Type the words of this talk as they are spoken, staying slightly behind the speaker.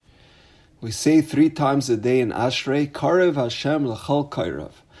We say 3 times a day in Ashrei, Karev Hashem l'chol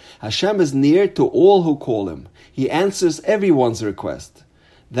kairav. Hashem is near to all who call Him. He answers everyone's request.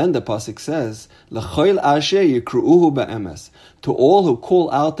 Then the pasuk says, L'chol asher yikru'uhu be'emes, to all who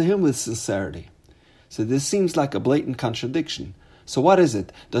call out to Him with sincerity. So this seems like a blatant contradiction. So what is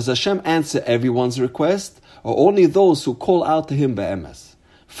it? Does Hashem answer everyone's request, or only those who call out to Him be'emes?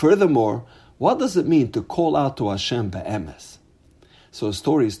 Furthermore, what does it mean to call out to Hashem be'emes? So a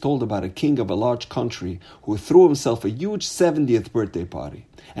story is told about a king of a large country who threw himself a huge 70th birthday party.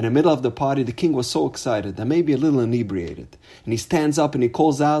 And in the middle of the party, the king was so excited and maybe a little inebriated. And he stands up and he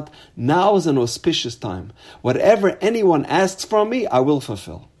calls out, "Now is an auspicious time. Whatever anyone asks from me, I will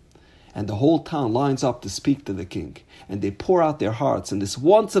fulfill." And the whole town lines up to speak to the king. And they pour out their hearts in this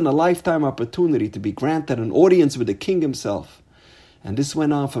once-in-a-lifetime opportunity to be granted an audience with the king himself. And this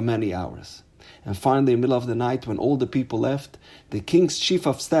went on for many hours. And finally, in the middle of the night, when all the people left, the king's chief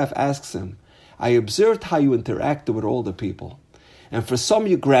of staff asks him, "I observed how you interacted with all the people. And for some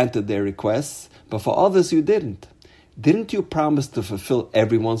you granted their requests, but for others you didn't. Didn't you promise to fulfill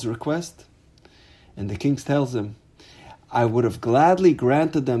everyone's request?" And the king tells him, "I would have gladly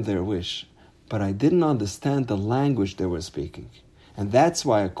granted them their wish, but I didn't understand the language they were speaking. And that's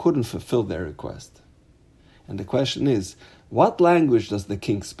why I couldn't fulfill their request." And the question is, what language does the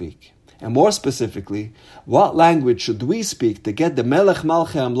king speak? And more specifically, what language should we speak to get the Melech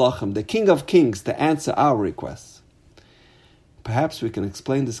Malchei Amlachim, the King of Kings, to answer our requests? Perhaps we can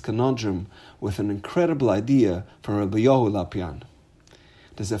explain this conundrum with an incredible idea from Rabbi Yohu Lapian.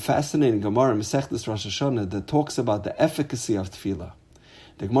 There's a fascinating Gemara in Masechtas Rosh Hashanah that talks about the efficacy of tefillah.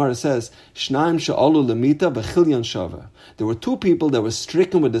 The Gemara says, "Shnaim she'alu lemita b'chilyan shava." There were 2 people that were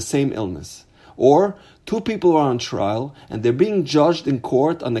stricken with the same illness. Or 2 people are on trial and they're being judged in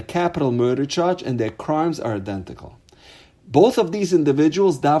court on a capital murder charge and their crimes are identical. Both of these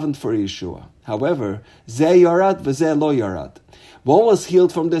individuals davened for Yeshua. However, zeh yarad v'zeh lo yarad. One was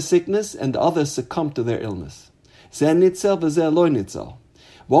healed from their sickness and the other succumbed to their illness. Zeh nitzel v'zeh lo nitzel.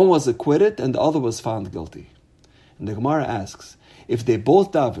 One was acquitted and the other was found guilty. And the Gemara asks, if they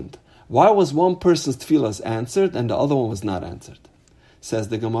both davened, why was one person's tefillah answered and the other one was not answered? Says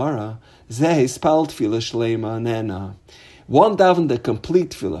the Gemara, Zeh hispal tefillah shleima nena. One davened a complete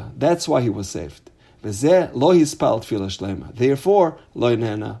tefillah, that's why he was saved. V'zeh lo hispal tefillah shleima. Therefore, lo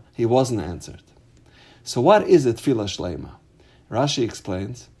nena, he wasn't answered. So what is a tefillah shleima? Rashi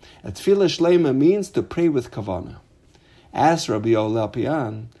explains, a tefillah shleima means to pray with kavanah. Asked Rabbi Yohu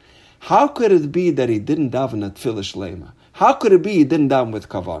Lapian, how could it be that he didn't daven a tefillah shleima? How could it be he didn't daven with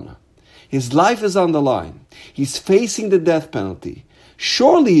kavanah? His life is on the line. He's facing the death penalty.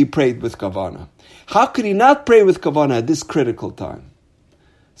 Surely he prayed with kavanah. How could he not pray with kavanah at this critical time?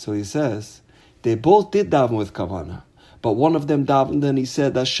 So he says, they both did daven with kavanah. But one of them davened and he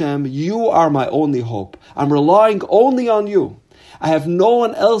said, "Hashem, you are my only hope. I'm relying only on you. I have no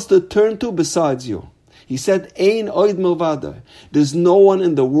one else to turn to besides you." He said, "Ein oid milvada." There's no one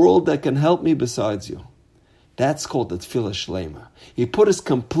in the world that can help me besides you. That's called the tefillah shleima. He put his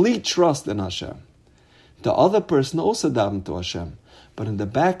complete trust in Hashem. The other person also davened to Hashem. But in the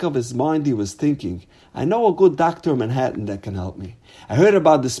back of his mind, he was thinking, I know a good doctor in Manhattan that can help me. I heard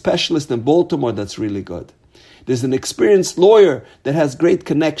about the specialist in Baltimore that's really good. There's an experienced lawyer that has great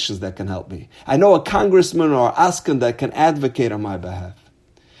connections that can help me. I know a congressman or askan that can advocate on my behalf.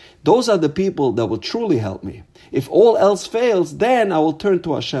 Those are the people that will truly help me. If all else fails, then I will turn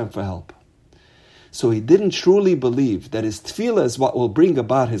to Hashem for help. So he didn't truly believe that his tefillah is what will bring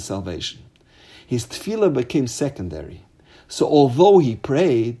about his salvation. His tefillah became secondary. So although he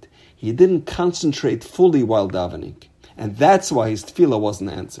prayed, he didn't concentrate fully while davening. And that's why his tefillah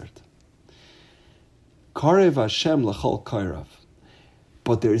wasn't answered. Karev Hashem l'chol kairav.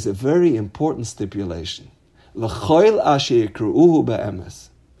 But there is a very important stipulation. L'chol asher yikru'uhu be'emes.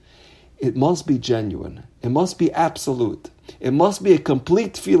 It must be genuine. It must be absolute. It must be a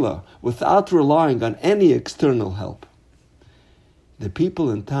complete tefillah without relying on any external help. The people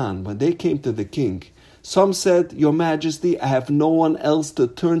in town, when they came to the king, some said, "Your Majesty, I have no one else to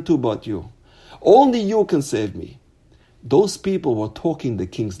turn to but you. Only you can save me." Those people were talking the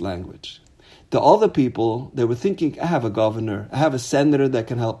king's language. The other people, they were thinking, I have a governor, I have a senator that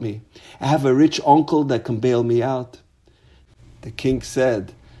can help me, I have a rich uncle that can bail me out. The king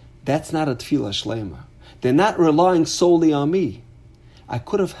said, that's not a tefillah shleima. They're not relying solely on me. I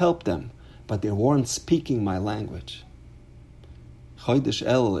could have helped them, but they weren't speaking my language. Chodesh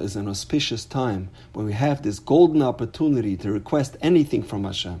Elul is an auspicious time when we have this golden opportunity to request anything from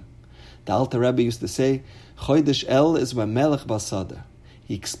Hashem. The Alter Rebbe used to say, Chodesh Elul is when Melech Basada.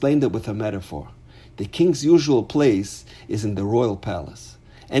 He explained it with a metaphor. The king's usual place is in the royal palace.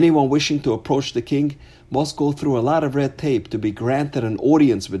 Anyone wishing to approach the king must go through a lot of red tape to be granted an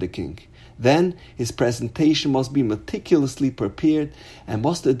audience with the king. Then his presentation must be meticulously prepared and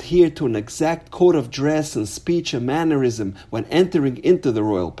must adhere to an exact code of dress and speech and mannerism when entering into the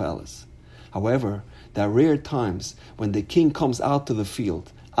royal palace. However, there are rare times when the king comes out to the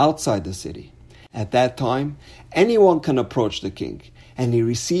field, outside the city. At that time, anyone can approach the king, and he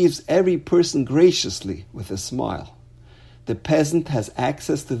receives every person graciously with a smile. The peasant has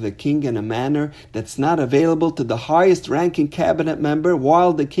access to the king in a manner that's not available to the highest ranking cabinet member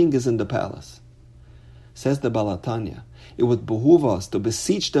while the king is in the palace. Says the Baal HaTanya, it would behoove us to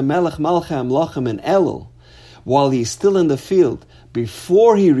beseech the Melech Malchei Amlachim in Elul while he is still in the field,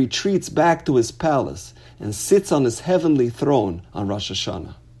 before he retreats back to his palace and sits on his heavenly throne on Rosh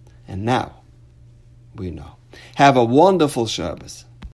Hashanah. And now, we know. Have a wonderful Shabbos.